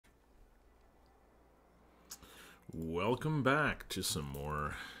Welcome back to some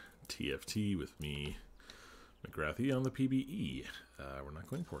more TFT with me, Mcwrathy, on the PBE. We're not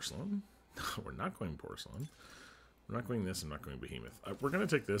going porcelain. We're not going porcelain. We're not going this. I'm not going behemoth. We're going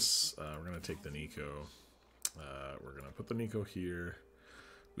to take this. We're going to take the Nico. We're going to put the Nico here.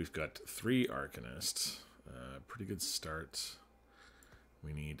 We've got 3 Arcanists. Pretty good start.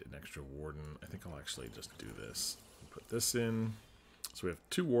 We need an extra Warden. I think I'll actually just do this. Put this in. So we have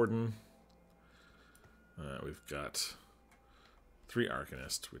 2 Warden. We've got 3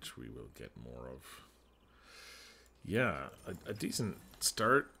 Arcanists, which we will get more of. Yeah, a decent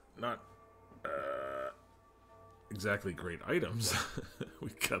start. Not exactly great items. We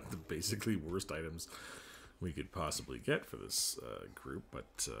got the basically worst items we could possibly get for this group,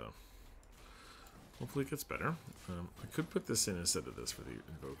 but hopefully it gets better. I could put this in instead of this for the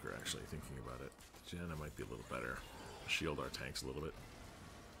Invoker, actually, thinking about it. Janna might be a little better. Shield our tanks a little bit.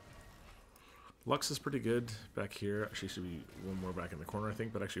 Lux is pretty good back here. She should be one more back in the corner, I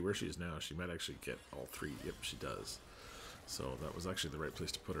think, but actually where she is now, she might actually get all 3. Yep, she does. So that was actually the right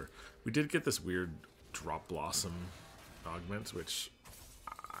place to put her. We did get this weird drop blossom augment, which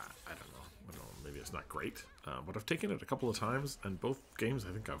I don't know. Maybe it's not great, but I've taken it a couple of times, and both games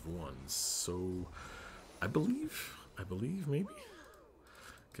I think I've won. So I believe maybe.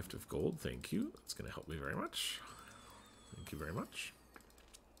 Gift of gold, thank you. That's going to help me very much. Thank you very much.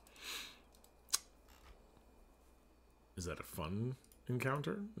 Is that a fun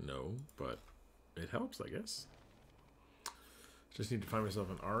encounter? No, but it helps, I guess. Just need to find myself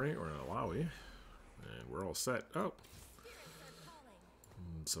an Ari or an Alawi, and we're all set. Oh,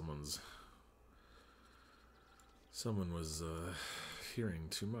 someone was hearing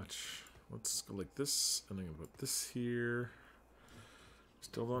too much. Let's go like this, and I'm gonna put this here.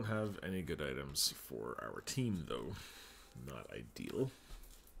 Still don't have any good items for our team, though. Not ideal,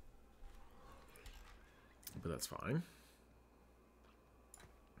 but that's fine.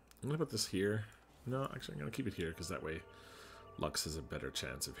 I'm going to put this here. No, actually I'm going to keep it here because that way Lux has a better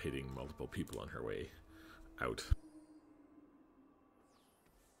chance of hitting multiple people on her way out.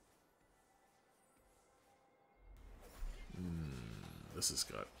 This has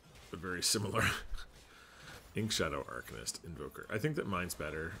got a very similar Ink Shadow Arcanist Invoker. I think that mine's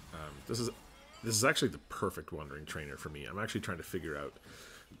better. This is actually the perfect Wandering Trainer for me. I'm actually trying to figure out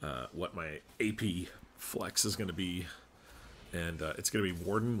what my AP flex is going to be. And it's going to be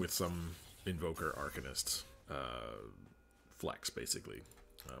Warden with some Invoker Arcanist flex, basically.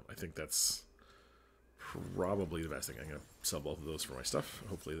 I think that's probably the best thing. I'm going to sell both of those for my stuff.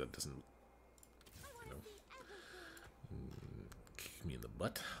 Hopefully that doesn't, kick me in the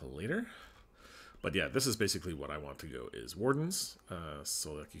butt later. But yeah, this is basically what I want to go is Wardens.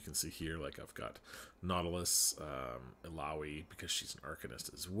 So like you can see here, like I've got Nautilus, Alawi, because she's an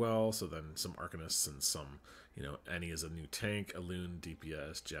Arcanist as well. So then some Arcanists and some, Annie is a new tank, Alun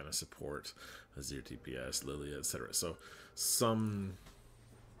DPS, Janna support, Azir DPS, Lilia, etc. So some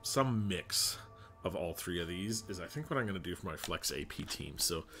mix of all 3 of these is I think what I'm going to do for my Flex AP team.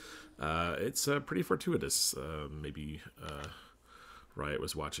 So it's pretty fortuitous. Maybe Riot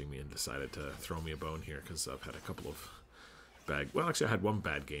was watching me and decided to throw me a bone here because I've had a couple of well, actually I had one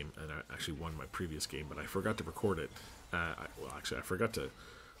bad game and I actually won my previous game, but I forgot to record it. I forgot to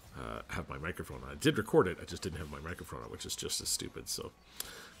have my microphone on. I did record it, I just didn't have my microphone on, which is just as stupid. So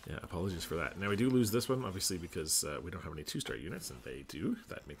yeah, apologies for that. Now we do lose this one, obviously, because we don't have any 2-star units, and they do.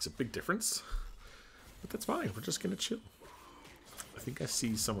 That makes a big difference. But that's fine, we're just going to chill. I think I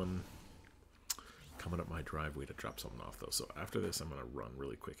see someone coming up my driveway to drop something off, though. So after this, I'm going to run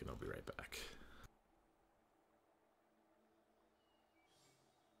really quick, and I'll be right back.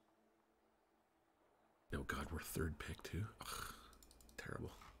 Oh god, we're 3rd pick, too. Ugh,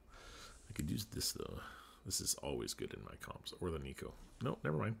 terrible. I could use this, though. This is always good in my comps. Or the Nico. No,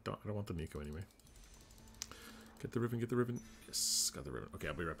 never mind. I don't want the Nico anyway. Get the ribbon, get the ribbon. Yes, got the ribbon. Okay,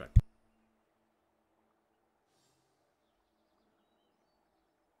 I'll be right back.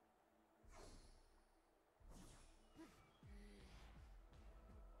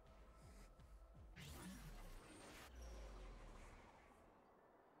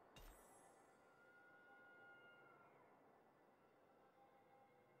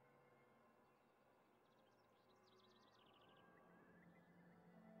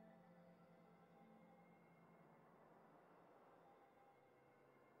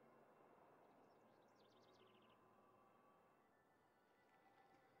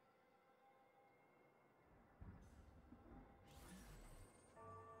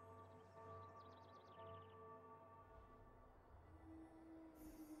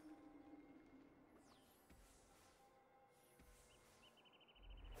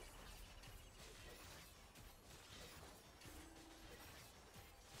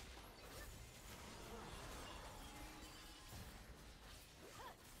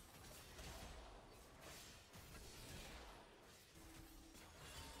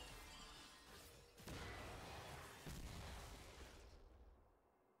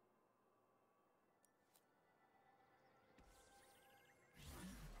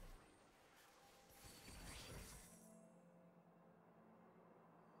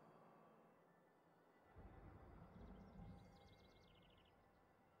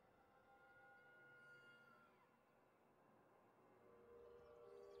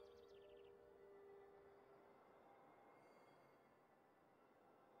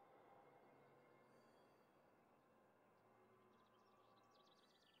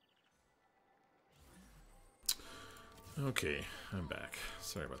 Okay, I'm back.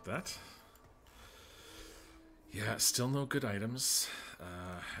 Sorry about that. Yeah, still no good items.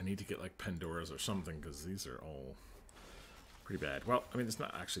 I need to get like Pandoras or something because these are all pretty bad. Well, I mean, it's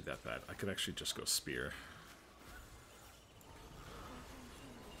not actually that bad. I could actually just go Spear.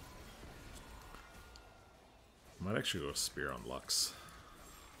 Might actually go Spear on Lux.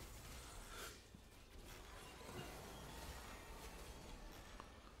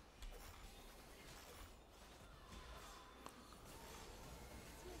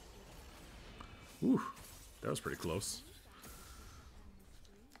 Ooh, that was pretty close.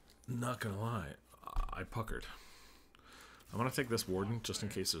 Not gonna lie, I puckered. I'm gonna take this Warden just in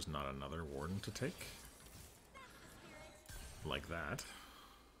case there's not another Warden to take. Like that.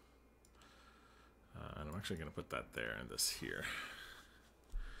 And I'm actually gonna put that there and this here.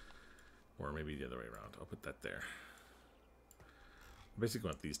 Or maybe the other way around. I'll put that there. I basically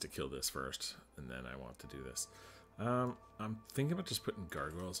want these to kill this first, and then I want to do this. I'm thinking about just putting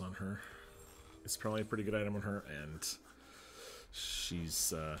gargoyles on her. It's probably a pretty good item on her, and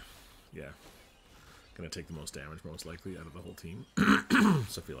she's, yeah, gonna take the most damage most likely out of the whole team.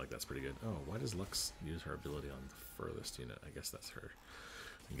 So I feel like that's pretty good. Oh, why does Lux use her ability on the furthest unit? I guess that's her.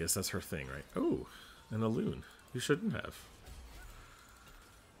 I guess that's her thing, right? Oh, an Alloon. You shouldn't have.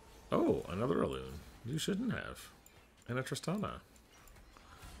 Oh, another Alloon. You shouldn't have. And a Tristana.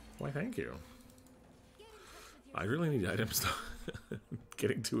 Why, thank you. I really need items, though.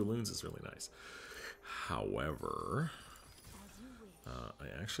 Getting 2 Alloons is really nice. However,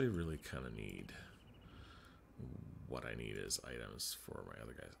 I actually really kind of need... What I need is items for my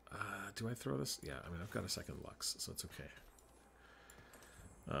other guys. Do I throw this? Yeah, I mean, I've got a second Lux, so it's okay.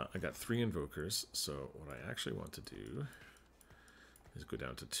 I got 3 Invokers, so what I actually want to do is go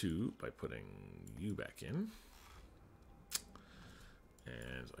down to 2 by putting you back in.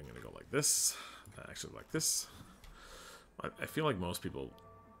 And I'm going to go like this. Actually, like this. I feel like most people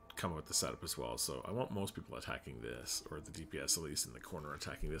come up with the setup as well, so I want most people attacking this, or the DPS at least in the corner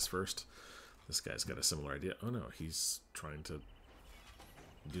attacking this first. This guy's got a similar idea. Oh no, he's trying to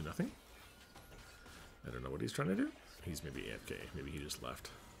do nothing? I don't know what he's trying to do. He's maybe AFK. Maybe he just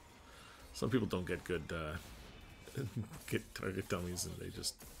left. Some people don't get good get target dummies and they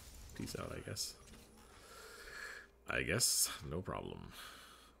just peace out, I guess. No problem.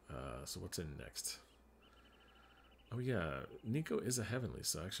 So what's in next? Oh yeah, Nico is a heavenly,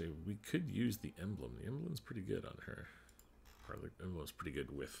 so actually we could use the emblem. The emblem's pretty good on her. Or the emblem's pretty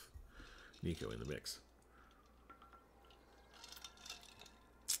good with Nico in the mix.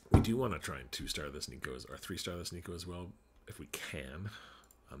 We do want to try and 2-star this Nico, or 3-star this Nico as well, if we can.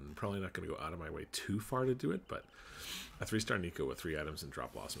 I'm probably not going to go out of my way too far to do it, but a 3-star Nico with 3 items and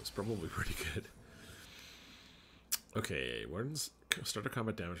drop blossom is probably pretty good. Okay, Warden's starter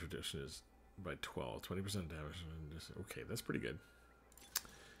combat damage reduction is by 12, 20% damage. Okay, that's pretty good.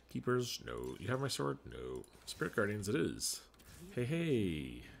 Keepers, no. You have my sword? No. Spirit Guardians, it is. Hey,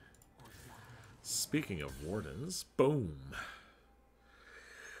 hey. Speaking of Wardens, boom.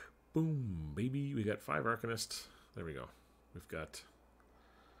 Boom, baby. We got 5 Arcanists. There we go. We've got...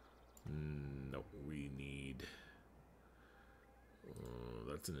 No, we need...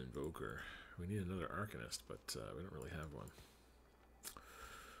 that's an Invoker. We need another Arcanist, but we don't really have one.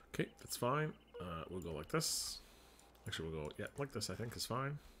 Okay, that's fine. We'll go like this. Actually, we'll go, yeah, like this I think is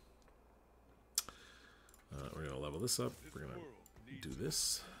fine. We're going to level this up. We're going to do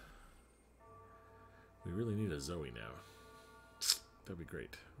this. We really need a Zoe now. That'd be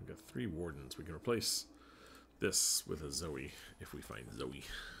great. We've got 3 Wardens. We can replace this with a Zoe if we find Zoe.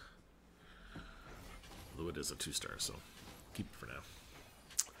 Although it is a 2-star, so keep it for now.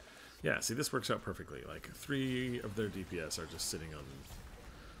 Yeah, see, this works out perfectly. Like, 3 of their DPS are just sitting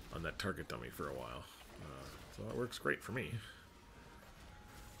on that target dummy for a while. So that works great for me.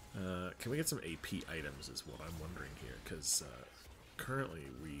 Can we get some AP items is what I'm wondering here, because currently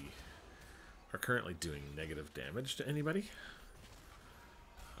we are currently doing negative damage to anybody.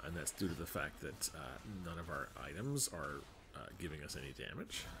 And that's due to the fact that none of our items are giving us any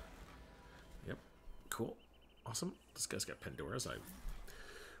damage. Yep, cool, awesome. This guy's got Pandoras. I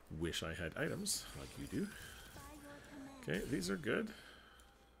wish I had items like you do. Okay, these are good.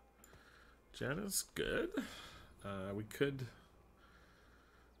 Janna's good. We could...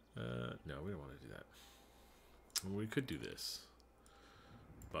 no, we don't want to do that. We could do this.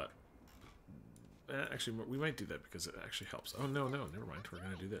 But... actually, we might do that because it actually helps. Oh, no, never mind. We're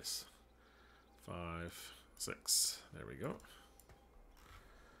going to do this. 5, 6. There we go.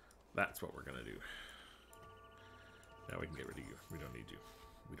 That's what we're going to do. Now we can get rid of you. We don't need you.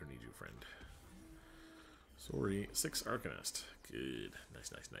 We don't need you, friend. Sorry. 6 Arcanist. Good.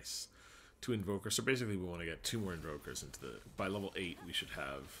 Nice. 2 invokers. So basically we want to get 2 more invokers into the... By level 8 we should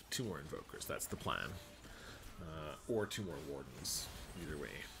have 2 more invokers. That's the plan. Or 2 more wardens. Either way.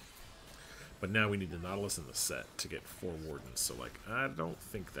 But now we need the Nautilus in the set to get 4 wardens. So like, I don't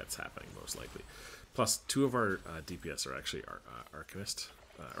think that's happening most likely. Plus 2 of our DPS are actually Arcanist.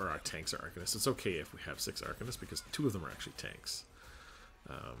 Or our tanks are Arcanists. It's okay if we have 6 Arcanists because 2 of them are actually tanks.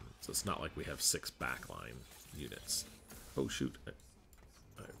 So it's not like we have 6 backline units. Oh shoot. I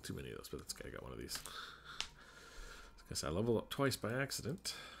have too many of those, but that's okay. I got one of these. I guess I leveled up twice by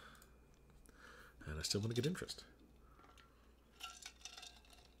accident. And I still want to get interest.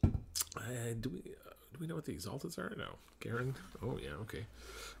 Do we know what the Exalteds are? No. Garen? Oh yeah, okay.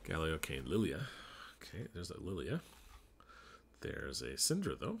 Galio, Kane, Lilia. Okay, there's a Lilia. There's a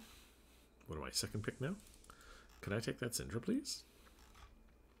Syndra though. What am I, second pick now? Could I take that Syndra, please?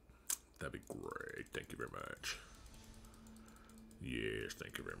 That'd be great. Thank you very much. Yes,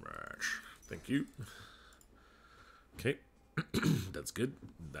 thank you very much. Thank you. Okay. That's good.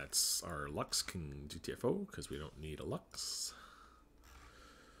 That's our Lux King GTFO, because we don't need a Lux.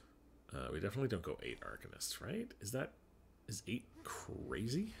 We definitely don't go 8 Arcanists, right? Is 8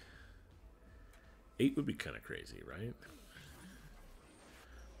 crazy? 8 would be kind of crazy, right?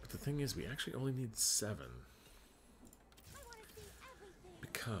 But the thing is, we actually only need 7.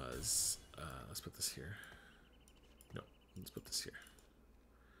 Because, let's put this here. No, let's put this here.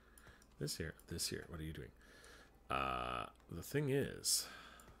 This here, this here. What are you doing? The thing is,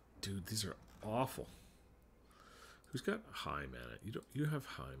 dude, these are awful. Who's got high mana? You don't. You have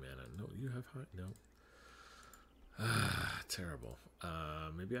high mana. No, you have high. No. Terrible.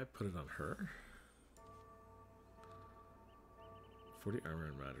 Maybe I put it on her. 40 armor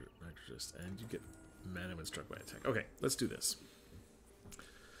and magic resist, and you get mana when struck by attack. Okay, let's do this.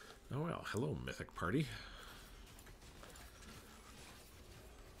 Oh well, hello, Mythic Party.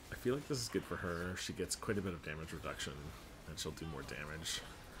 I feel like this is good for her. She gets quite a bit of damage reduction, and she'll do more damage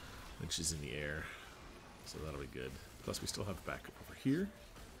when she's in the air. So that'll be good. Plus we still have backup over here.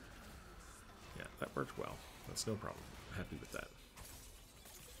 Yeah, that worked well. That's no problem. I'm happy with that.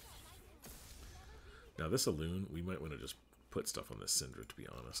 Now this Elune, we might want to just put stuff on this Syndra, to be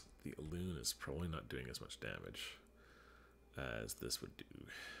honest. The Elune is probably not doing as much damage as this would do,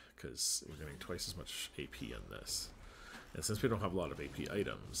 because we're getting twice as much AP on this. And since we don't have a lot of AP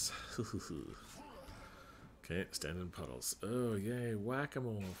items... Okay, stand in puddles. Oh, yay,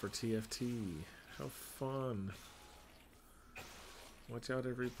 whack-a-mole for TFT. How fun. Watch out,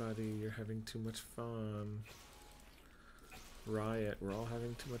 everybody. You're having too much fun. Riot, we're all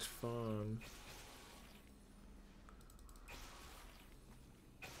having too much fun.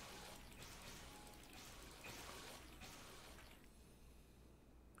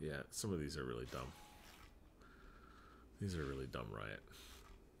 Yeah, some of these are really dumb. These are really dumb, Riot.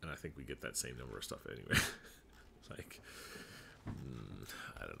 And I think we get that same number of stuff anyway. Like,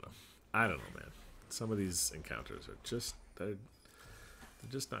 I don't know. I don't know, man. Some of these encounters are just, they're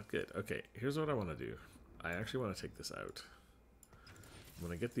just not good. Okay, here's what I want to do. I actually want to take this out. I'm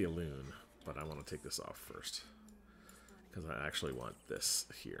going to get the Elune, but I want to take this off first. Because I actually want this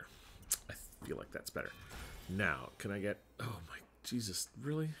here. I feel like that's better. Now, can I get... Oh my Jesus,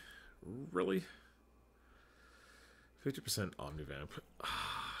 really? Really? 50% Omnivamp.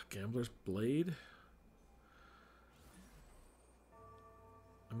 Gambler's Blade?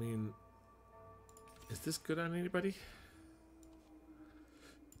 I mean, is this good on anybody?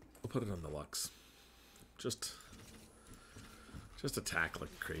 We'll put it on the Lux. Just attack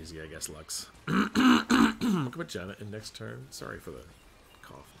like crazy, I guess, Lux. We'll put Janet in next turn. Sorry for the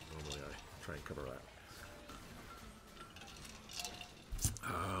cough. Normally I try and cover that.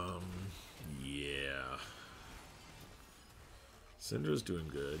 Yeah. Syndra's doing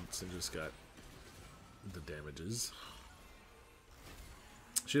good. Syndra's got the damages.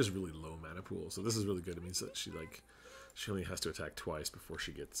 She has a really low mana pool, so this is really good. It means that she only has to attack twice before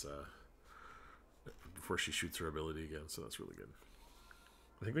she gets before she shoots her ability again, so that's really good.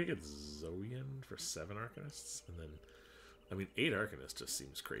 I think we get Zoe in for 7 Arcanists, and then I mean 8 Arcanists just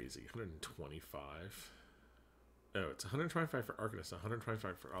seems crazy. 125. Oh, it's 125 for Arcanists,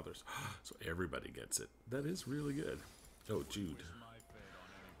 125 for others. So everybody gets it. That is really good. Oh, Jude.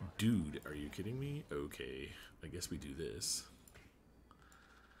 Dude, are you kidding me? Okay, I guess we do this.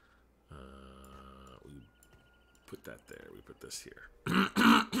 We put that there. We put this here.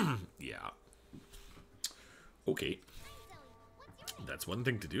 Yeah. Okay. That's one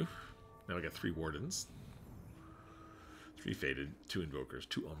thing to do. Now I got 3 Wardens. 3 Faded, 2 Invokers,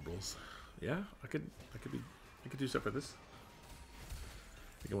 2 Umbrals. Yeah, I could do stuff with this.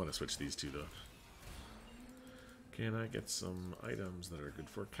 I think I want to switch these two though. Can I get some items that are good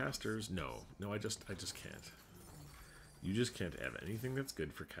for casters? No. No, I just can't. You just can't have anything that's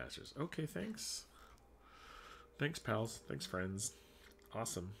good for casters. Okay, thanks. Thanks, pals. Thanks, friends.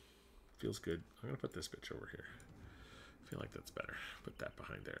 Awesome. Feels good. I'm gonna put this bitch over here. I feel like that's better. Put that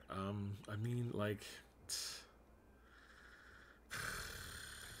behind there. I mean, like...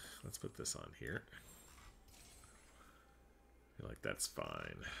 Let's put this on here. I feel like that's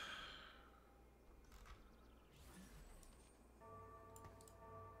fine.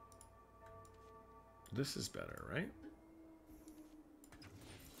 This is better, right?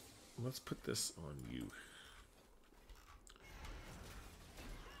 Let's put this on you.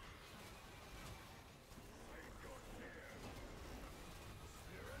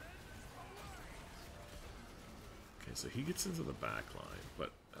 Okay, so he gets into the back line,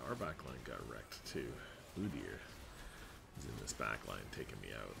 but our back line got wrecked too. Udyr is in this back line taking me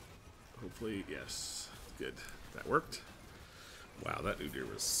out. Hopefully, yes, good. That worked. Wow, that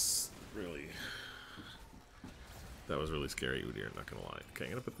Udyr was really... That was really scary, Udyr, not gonna lie. Okay,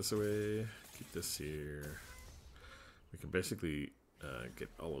 I'm gonna put this away. Keep this here. We can basically get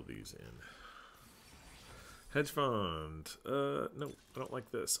all of these in. Hedge fund. No, I don't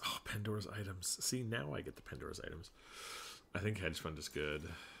like this. Oh, Pandora's items. See, now I get the Pandora's items. I think hedge fund is good.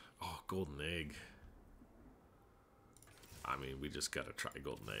 Oh, golden egg. I mean, we just gotta try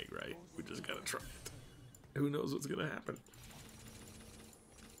golden egg, right? We just gotta try it. Who knows what's gonna happen?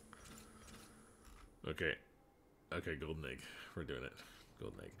 Okay. Okay, golden egg. We're doing it.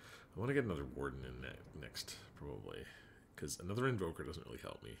 Golden egg. I want to get another warden in next, probably. Because another invoker doesn't really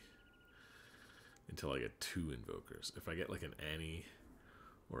help me. Until I get 2 invokers. If I get like an Annie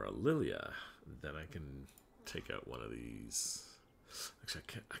or a Lilia, then I can take out one of these. Actually,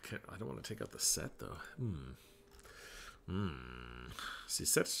 I don't want to take out the set though. See,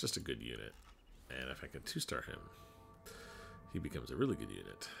 set's just a good unit. And if I can 2-star him, he becomes a really good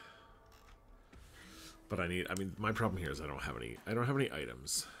unit. But I mean, my problem here is I don't have any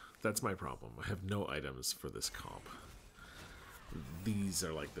items. That's my problem. I have no items for this comp. These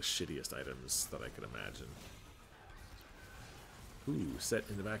are like the shittiest items that I could imagine. Ooh, set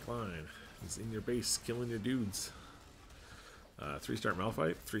in the back line. He's in your base, killing your dudes. 3-star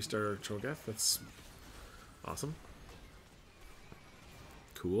Malphite, 3-star Cho'Gath. That's awesome.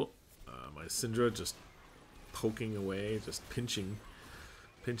 Cool. My Syndra just poking away, just pinching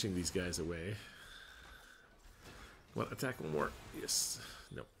these guys away. What, attack one more? Yes.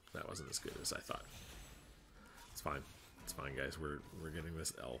 Nope, that wasn't as good as I thought. It's fine. It's fine, guys. We're getting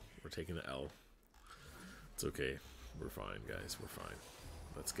this L. We're taking the L. It's okay. We're fine, guys. We're fine.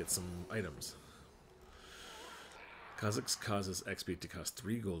 Let's get some items. Kha'Zix causes XP to cost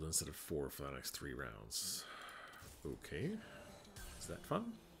 3 gold instead of 4 for the next 3 rounds. Okay. Is that fun?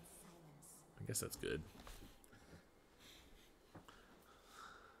 I guess that's good.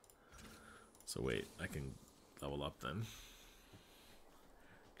 So wait, I can level up then.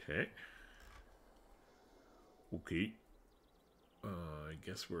 Okay. Okay. I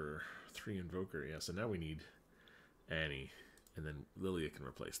guess we're 3 Invoker. Yeah, so now we need Annie. And then Lilia can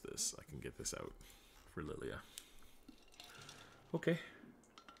replace this. I can get this out for Lilia. Okay.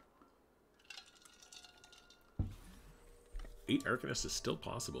 8 Arcanists is still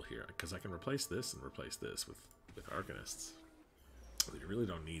possible here, because I can replace this and replace this with Arcanists. We really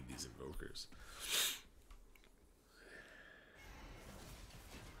don't need these Invokers.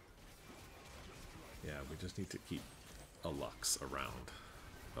 Yeah, we just need to keep a Lux around.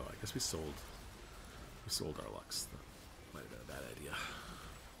 Oh, I guess we sold our Lux. That might have been a bad idea.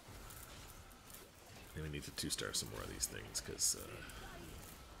 And we need to 2-star some more of these things, because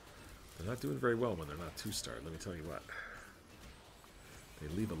they're not doing very well when they're not 2-starred, let me tell you what. They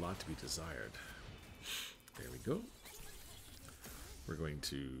leave a lot to be desired. There we go. We're going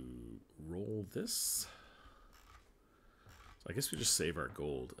to roll this. So I guess we just save our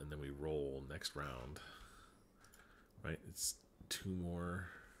gold and then we roll next round. Right? It's 2 more.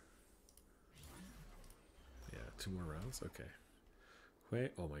 Yeah, 2 more rounds? Okay.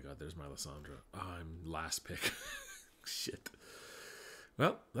 Wait. Oh my god, there's my Lysandra. Oh, I'm last pick. Shit.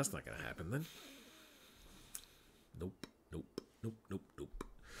 Well, that's not going to happen then. Nope. Nope. Nope, nope, nope.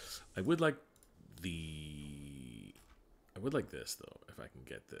 I would like this though, if I can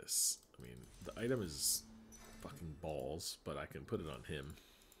get this. I mean, the item is fucking balls, but I can put it on him.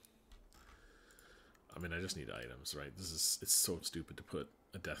 I mean, I just need items, right? It's so stupid to put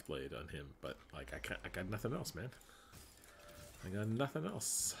a Deathblade on him, but like I got nothing else, man. I got nothing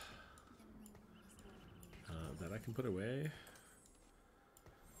else that I can put away.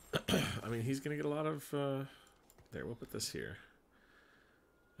 I mean, he's gonna get a lot of there, we'll put this here.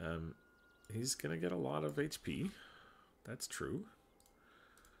 he's going to get a lot of HP. That's true.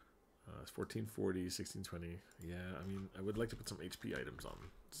 It's 1440, 1620. Yeah, I mean, I would like to put some HP items on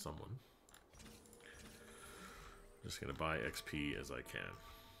someone. I'm just going to buy XP as I can.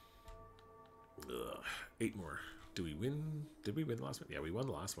 Ugh, 8 more. Do we win? Did we win the last one? Yeah, we won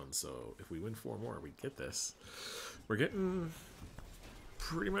the last one, so if we win 4 more, we get this. We're getting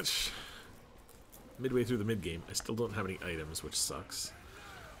pretty much midway through the mid-game. I still don't have any items, which sucks.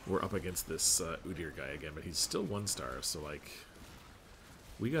 We're up against this Udyr guy again, but he's still 1 star, so like...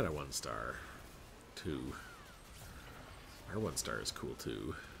 We got a 1 star, too. Our 1 star is cool,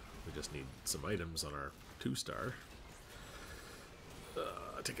 too. We just need some items on our 2 star.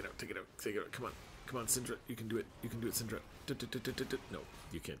 Take it out, take it out, take it out. Come on. Come on, Syndra. You can do it. You can do it, Syndra. No,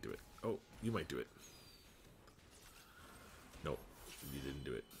 you can't do it. Oh, you might do it. No, you didn't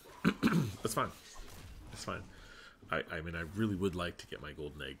do it. That's fine. It's fine. I mean, I really would like to get my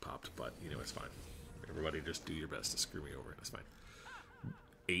golden egg popped, but, you know, it's fine. Everybody just do your best to screw me over. It's fine.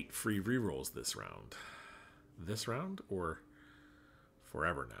 8 free rerolls this round. This round or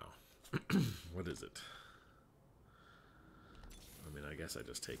forever now? What is it? I mean, I guess I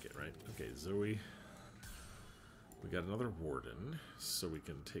just take it, right? Okay, Zoe. We got another Warden, so we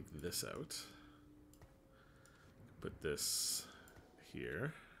can take this out. Put this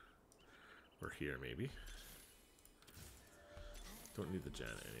here. Or here, maybe. Don't need the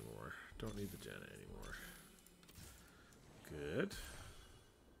Janna anymore. Don't need the Janna anymore. Good.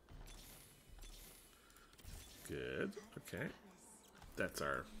 Good. Okay. That's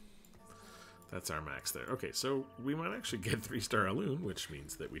our max there. Okay, so we might actually get 3-star Alun, which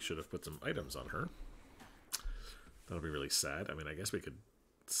means that we should have put some items on her. That'll be really sad. I mean, I guess we could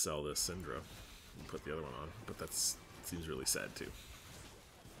sell this Syndra and put the other one on, but that seems really sad too.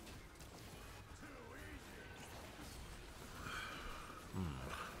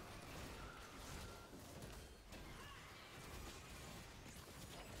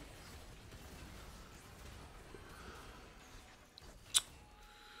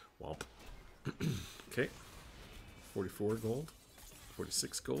 Womp. Okay. 44 gold.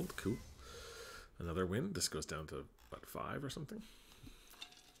 46 gold. Cool. Another win. This goes down to, what, 5 or something?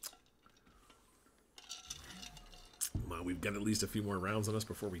 Well, we've got at least a few more rounds on us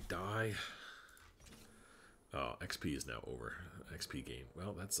before we die. Oh, XP is now over. XP gain.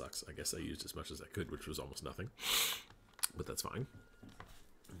 Well, that sucks. I guess I used as much as I could, which was almost nothing. But that's fine.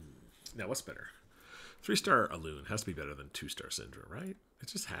 Now, what's better? 3-star Alun has to be better than 2-star Syndra, right? It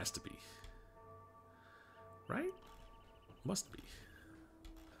just has to be. Right? Must be.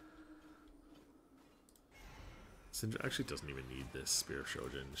 Syndra actually doesn't even need this Spear of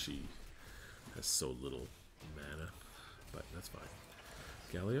Shojin. She has so little mana. But that's fine.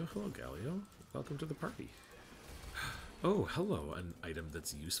 Galio? Hello, Galio. Welcome to the party. Oh, hello. An item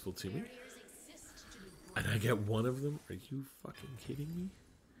that's useful to me. And I get one of them? Are you fucking kidding me?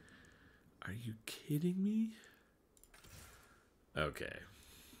 Are you kidding me? Okay.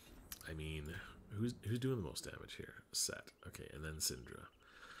 I mean, who's doing the most damage here? Set. Okay, and then Syndra.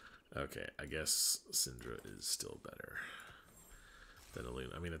 Okay, I guess Syndra is still better than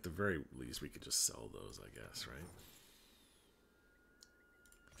Alun. I mean, at the very least, we could just sell those, I guess, right?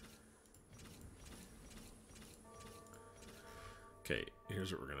 Okay,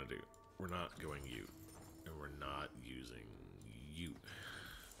 here's what we're gonna do. We're not going Ute, and we're not using Ute.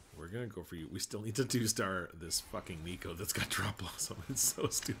 We're gonna go for you. We still need to 2-star this fucking Miko that's got Drop Blossom. It's so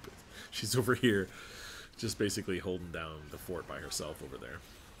stupid. She's over here, just basically holding down the fort by herself over there.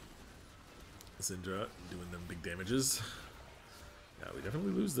 Syndra doing them big damages. Yeah, we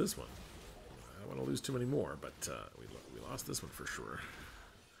definitely lose this one. I don't want to lose too many more, but we lost this one for sure.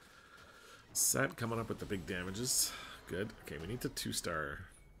 Set coming up with the big damages. Good. Okay, we need to 2-star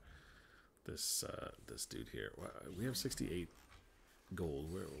this this dude here. We have 68 gold.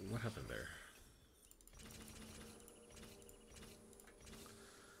 What happened there?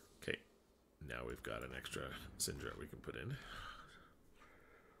 Okay, now we've got an extra Syndra we can put in.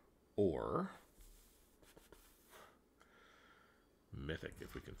 Or Mythic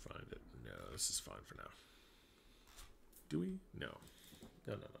if we can find it. No, this is fine for now. Do we? No.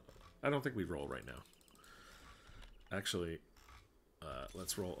 No. I don't think we roll right now. Actually,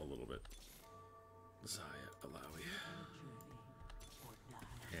 let's roll a little bit. Zaya, Alawi.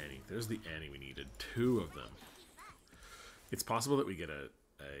 Annie. There's the Annie we needed. 2 of them. It's possible that we get a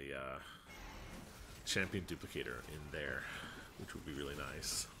champion duplicator in there, which would be really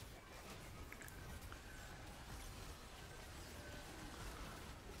nice.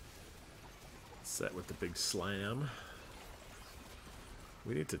 Set with the big slam.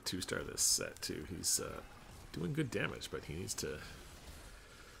 We need to 2-star this set too. He's doing good damage, but he needs to...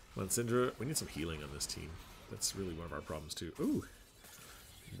 Come on, Syndra. We need some healing on this team. That's really one of our problems too. Ooh!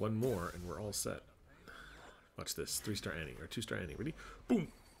 One more and we're all set. Watch this. 3-star Annie. Or 2-star Annie. Ready? Boom!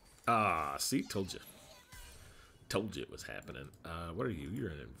 Ah, see? Told you. Told you it was happening. What are you? You're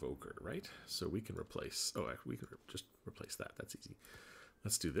an Invoker, right? So we can replace... Oh, we could just replace that. That's easy.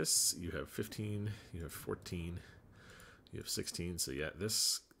 Let's do this. You have 15. You have 14. You have 16. So yeah,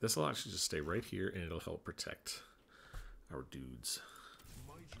 this will actually just stay right here and it'll help protect our dudes.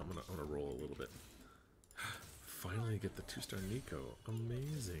 I'm gonna roll a little bit. Finally get the 2-star Nico.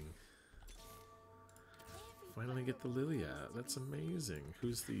 Amazing. Finally get the Lilia. That's amazing.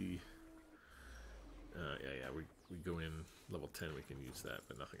 Who's the... yeah, we go in level 10, we can use that,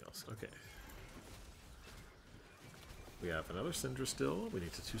 but nothing else. Okay. We have another Syndra still. We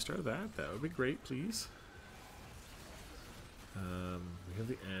need to 2-star that. That would be great, please. We have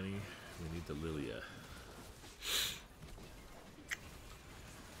the Annie. We need the Lilia.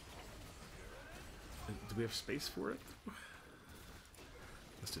 Do we have space for it?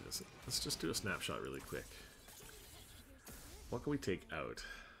 Let's do this. Let's just do a snapshot really quick. What can we take out?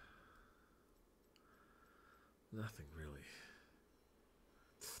 Nothing really.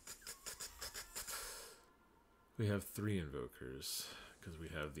 We have 3 Invokers because we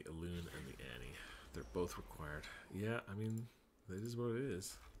have the Elune and the Annie. They're both required. Yeah, I mean, that is what it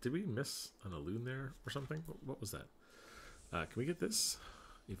is. Did we miss an Elune there or something? What was that? Can we get this?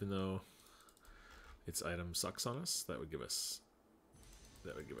 Even though its item sucks on us, that would give us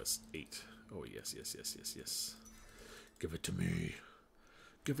 8. Oh yes, yes, yes, yes, yes. Give it to me.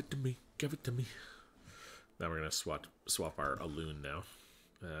 Give it to me. Give it to me. Now we're gonna swap our Elune now.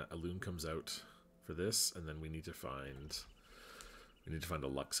 Elune comes out for this, and then we need to find a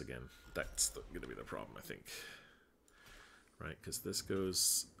Lux again. That's gonna be the problem, I think. Right, because this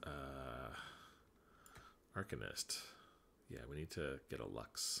goes ARCANIST. Yeah, we need to get a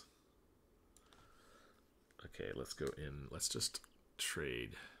Lux. Okay, let's go in. Let's just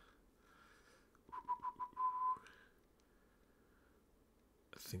trade.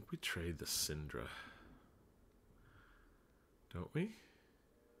 I think we trade the Syndra. Don't we?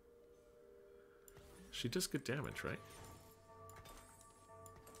 She does good damage, right?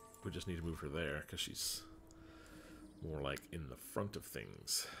 We just need to move her there because she's more like in the front of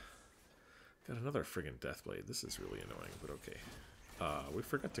things. Got another friggin' Deathblade. This is really annoying, but okay. We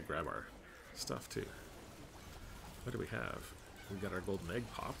forgot to grab our stuff too. What do we have? We got our golden egg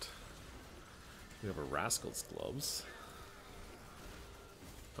popped. We have a Rascal's gloves.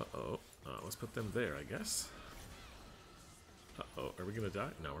 Uh-oh. Let's put them there, I guess. Uh-oh. Are we gonna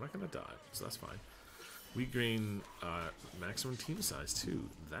die? No, we're not gonna die, so that's fine. We gain maximum team size too.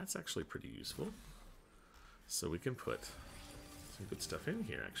 That's actually pretty useful. So we can put some good stuff in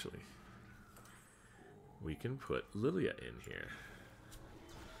here, actually. We can put Lilia in here.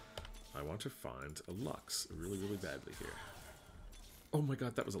 I want to find a Lux really, really badly here. Oh my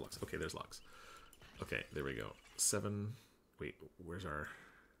god, that was a Lux. Okay, there's Lux. Okay, there we go. 7. Wait, where's our...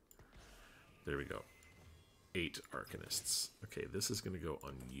 There we go. 8 Arcanists. Okay, this is going to go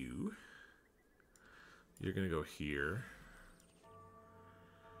on you. You're going to go here.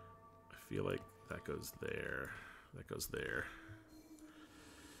 I feel like that goes there. That goes there.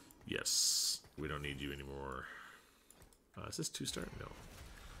 Yes. We don't need you anymore. Is this 2-star? No.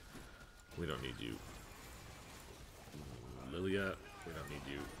 We don't need you. Lilia, we don't need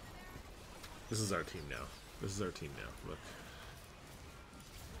you. This is our team now. This is our team now. Look.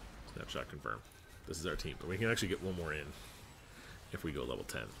 Snapshot confirm. This is our team. But we can actually get one more in if we go level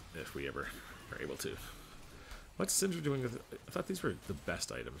 10. If we ever are able to. What's Syndra doing with... I thought these were the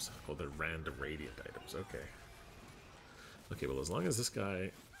best items. Oh, they're random radiant items. Okay. Okay, well, as long as this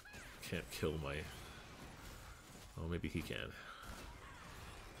guy can't kill my... Oh, maybe he can.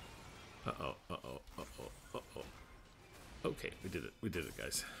 Uh-oh, uh-oh, uh-oh, uh-oh. Okay, we did it. We did it,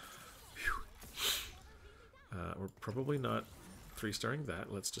 guys. We're probably not 3-starring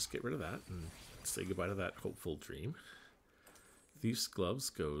that. Let's just get rid of that and say goodbye to that hopeful dream. Thief's Gloves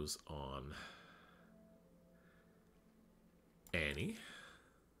goes on Annie.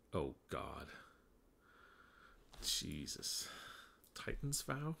 Oh, God. Jesus. Titan's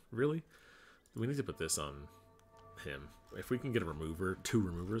Vow? Really? We need to put this on him. If we can get a remover, 2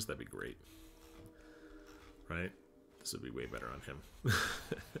 removers, that'd be great. Right? This would be way better on him.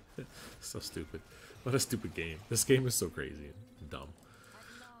 So stupid. What a stupid game. This game is so crazy and dumb.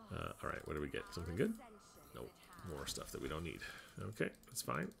 Alright, what do we get? Something good? Nope. More stuff that we don't need. Okay, that's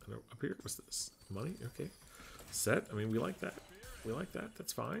fine. Up here, what's this? Money? Okay. Set? I mean, we like that. We like that.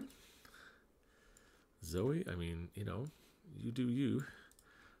 That's fine. Zoe, I mean, you know, you do you.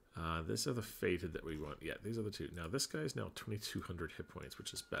 These are the fated that we want. Yeah, these are the two. Now this guy's now 2,200 hit points,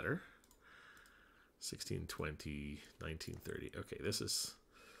 which is better. 1620, 1930. Okay, this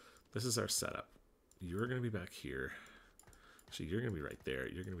is our setup. You're gonna be back here. Actually, you're gonna be right there.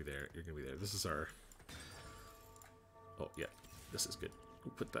 You're gonna be there. You're gonna be there. This is our. Oh yeah, this is good.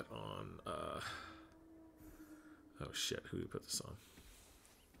 We'll put that on. Oh shit, who do we put this on?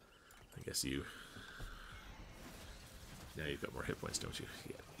 I guess you. Now you've got more hit points, don't you?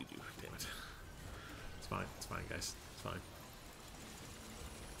 Yeah, you do. Damn it. It's fine. It's fine, guys. It's fine.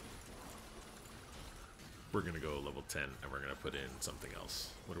 We're going to go level 10, and we're going to put in something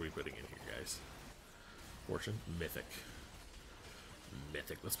else. What are we putting in here, guys? Fortune? Mythic.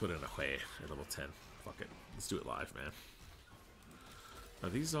 Mythic. Let's put in a Hui at level 10. Fuck it. Let's do it live, man. Are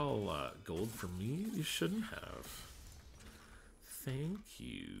these all gold for me? You shouldn't have. Thank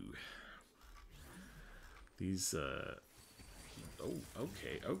you. These, oh,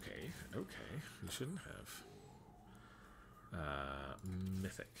 okay. You shouldn't have.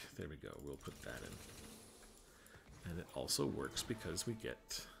 Mythic. There we go. We'll put that in. And it also works because we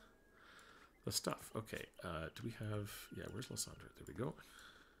get the stuff. Okay, do we have... Yeah, where's Lysandra? There we go.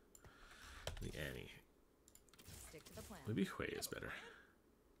 The Annie. Stick to the plan. Maybe Hui is better.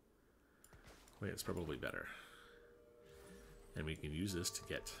 Hui is probably better. And we can use this to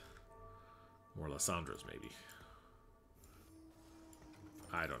get more Lysandras, maybe.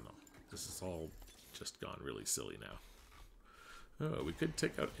 I don't know. This is all just gone really silly now. Oh, we could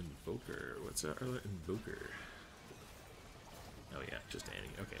take out Invoker. What's our other Invoker? Oh yeah, just Annie.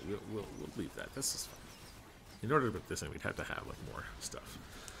 Okay, we'll leave that. This is fine. In order to put this in, we'd have to have like more stuff.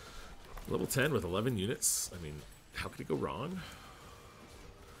 Level 10 with 11 units. I mean, how could it go wrong?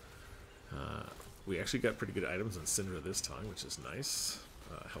 We actually got pretty good items on Syndra this time, which is nice.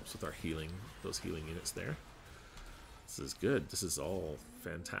 Helps with our healing, those healing units there. This is good. This is all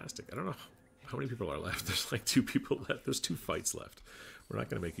fantastic. I don't know how many people are left. There's like 2 people left. There's 2 fights left. We're not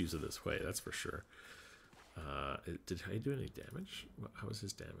going to make use of this way, that's for sure. Did I do any damage? How was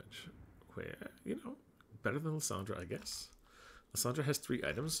his damage? Wait, you know, better than Lysandra, I guess. Lysandra has 3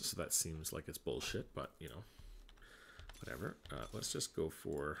 items, so that seems like it's bullshit, but, you know, whatever. Let's just go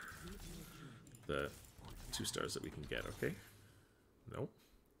for the 2 stars that we can get, okay? Nope.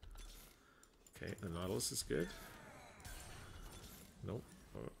 Okay, the Nautilus is good. Nope.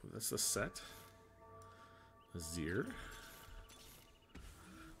 Oh, that's the set. Azir.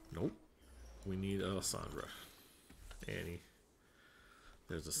 Nope. We need Lysandra. Annie.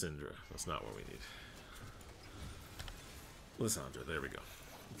 There's a Syndra. That's not what we need. Lysandra. There we go.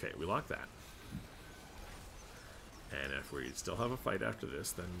 Okay, we lock that. And if we still have a fight after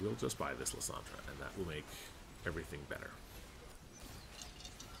this, then we'll just buy this Lysandra, and that will make everything better.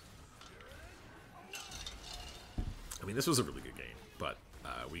 I mean, this was a really good game, but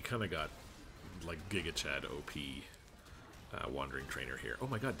we kind of got like Giga Chad OP Wandering Trainer here. Oh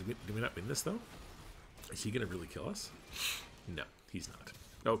my god, did we not win this though? Is he gonna really kill us? No, he's not.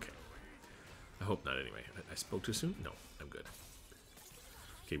 Okay. I hope not anyway. I spoke too soon? No, I'm good.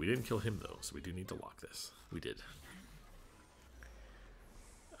 Okay, we didn't kill him though, so we do need to lock this. We did.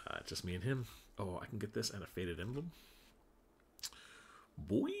 Just me and him. Oh, I can get this and a Faded Emblem.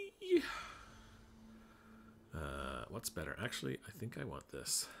 Boy! What's better? Actually, I think I want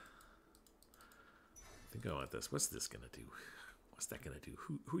this. What's this gonna do? What's that gonna do?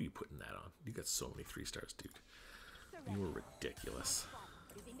 Who are you putting that on? You got so many 3 stars, dude. You were ridiculous.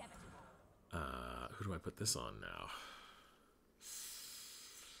 Who do I put this on now?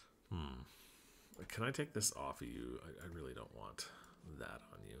 Can I take this off of you? I really don't want that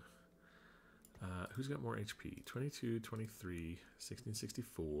on you. Who's got more HP? 22, 23,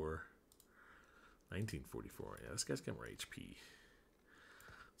 1664, 1944. Yeah, this guy's got more HP.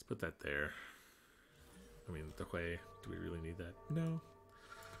 Let's put that there. I mean, the Hui, do we really need that? No.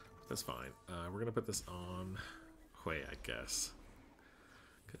 That's fine. We're going to put this on Hui, I guess.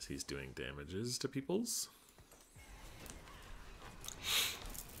 Because he's doing damages to peoples.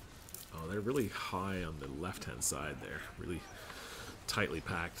 Oh, they're really high on the left-hand side there. Really tightly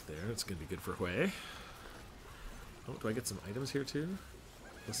packed there. It's going to be good for Hui. Oh, do I get some items here too?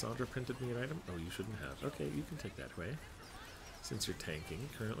 Lysandra printed me an item? Oh, you shouldn't have. Okay, you can take that Hui. Since you're tanking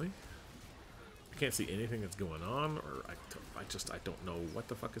currently. I can't see anything that's going on, or I don't know what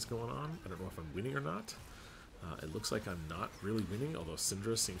the fuck is going on. I don't know if I'm winning or not. It looks like I'm not really winning, although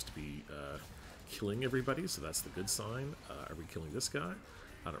Syndra seems to be killing everybody, so that's the good sign. Are we killing this guy?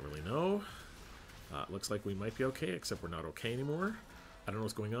 I don't really know. Looks like we might be okay, except we're not okay anymore. I don't know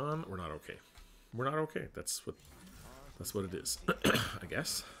what's going on. We're not okay. We're not okay. That's what it is, I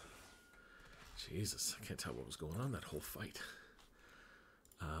guess. Jesus, I can't tell what was going on that whole fight.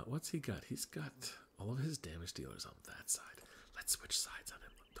 What's he got? He's got all of his damage dealers on that side. Let's switch sides on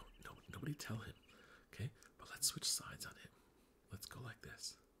him. Nobody tell him. Okay? But let's switch sides on him. Let's go like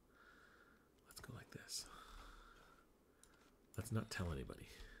this. Let's go like this. Let's not tell anybody.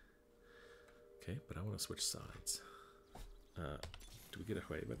 Okay, but I want to switch sides. Do we get a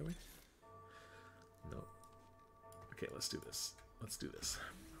Hui, by the way? No. Okay, let's do this. Let's do this.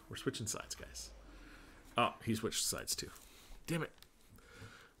 We're switching sides, guys. Oh, he switched sides too. Damn it.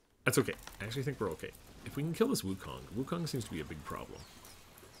 That's okay. I actually think we're okay. If we can kill this Wukong seems to be a big problem.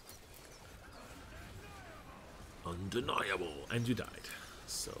 Undeniable. And you died.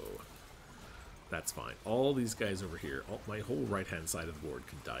 So, that's fine. All these guys over here, my whole right-hand side of the board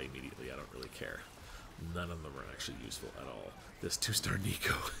can die immediately. I don't really care. None of them are actually useful at all. This 2-star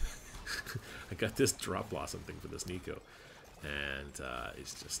Nico. I got this drop blossom thing for this Nico. And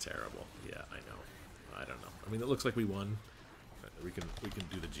it's just terrible. Yeah, I know. I don't know. I mean, it looks like we won. We can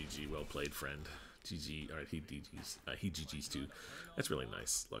do the GG. Well played, friend. GG. All right, he GG's too. That's really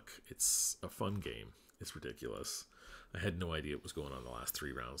nice. Look, it's a fun game. It's ridiculous. I had no idea what was going on the last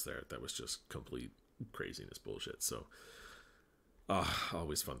 3 rounds there. That was just complete craziness bullshit. So,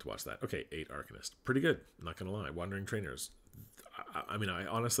 always fun to watch that. Okay, 8 Arcanist. Pretty good. Not gonna lie. Wandering Trainers. I mean, I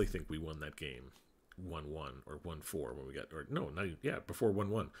honestly think we won that game 1-1 or 1-4 when we got, or no, not even, yeah, before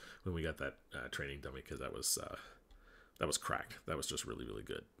 1-1 when we got that training dummy, because that was cracked. That was just really, really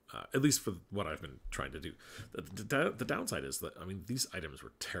good. At least for what I've been trying to do. The downside is that, I mean, these items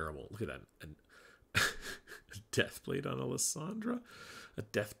were terrible. Look at that. And a Deathblade on Alessandra, a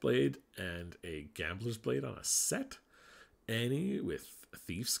Deathblade and a Gambler's Blade on a set. Annie with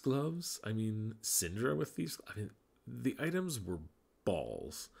Thief's Gloves. I mean, Syndra with Thief's. I mean, the items were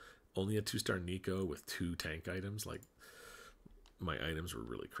balls. Only a 2-star Nico with 2 tank items. Like, my items were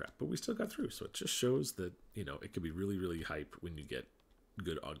really crap, but we still got through. So it just shows that, you know, it can be really, really hype when you get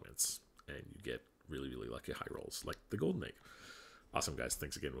good augments and you get really, really lucky high rolls like the Golden Egg. Awesome, guys.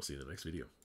 Thanks again. We'll see you in the next video.